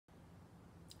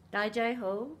Dai Jai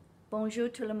Ho, bonjour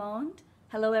tout le monde,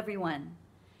 hello everyone.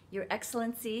 Your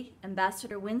Excellency,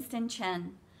 Ambassador Winston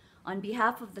Chen, on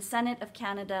behalf of the Senate of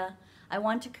Canada, I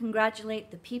want to congratulate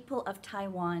the people of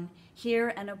Taiwan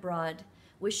here and abroad,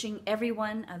 wishing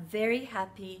everyone a very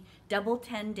happy Double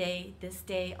 10 Day this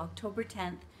day, October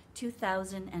 10th,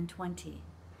 2020.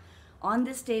 On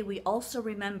this day, we also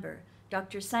remember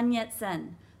Dr. Sun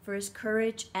Yat-sen for his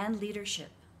courage and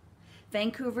leadership.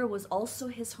 Vancouver was also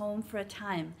his home for a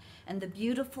time, and the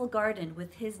beautiful garden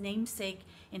with his namesake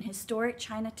in historic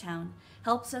Chinatown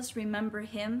helps us remember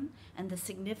him and the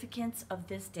significance of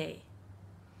this day.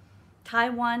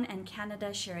 Taiwan and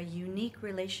Canada share a unique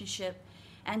relationship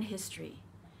and history.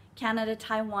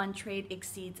 Canada-Taiwan trade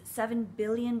exceeds $7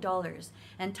 billion,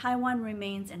 and Taiwan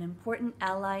remains an important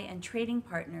ally and trading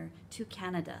partner to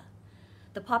Canada.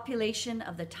 The population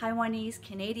of the Taiwanese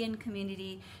Canadian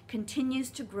community continues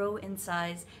to grow in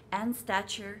size and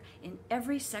stature in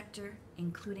every sector,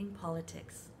 including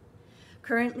politics.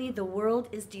 Currently, the world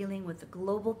is dealing with a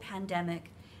global pandemic,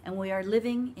 and we are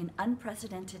living in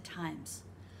unprecedented times.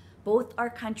 Both our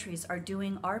countries are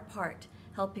doing our part,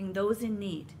 helping those in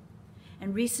need.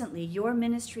 And recently, your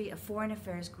Ministry of Foreign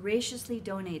Affairs graciously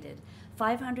donated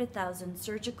 500,000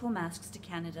 surgical masks to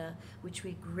Canada, which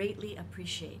we greatly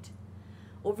appreciate.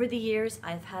 Over the years,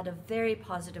 I've had a very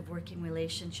positive working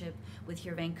relationship with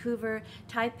your Vancouver,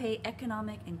 Taipei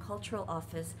Economic and Cultural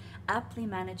Office, aptly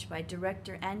managed by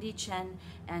Director Andy Chen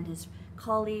and his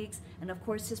colleagues, and of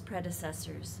course his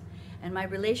predecessors. And my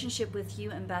relationship with you,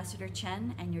 Ambassador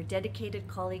Chen, and your dedicated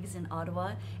colleagues in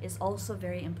Ottawa is also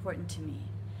very important to me.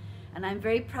 And I'm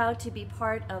very proud to be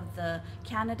part of the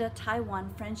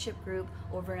Canada-Taiwan Friendship Group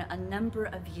over a number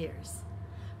of years.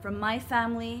 From my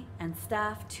family and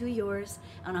staff to yours,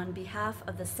 and on behalf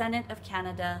of the Senate of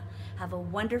Canada, have a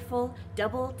wonderful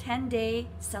Double 10 Day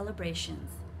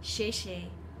celebrations. Xie xie.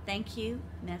 Thank you.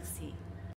 Merci.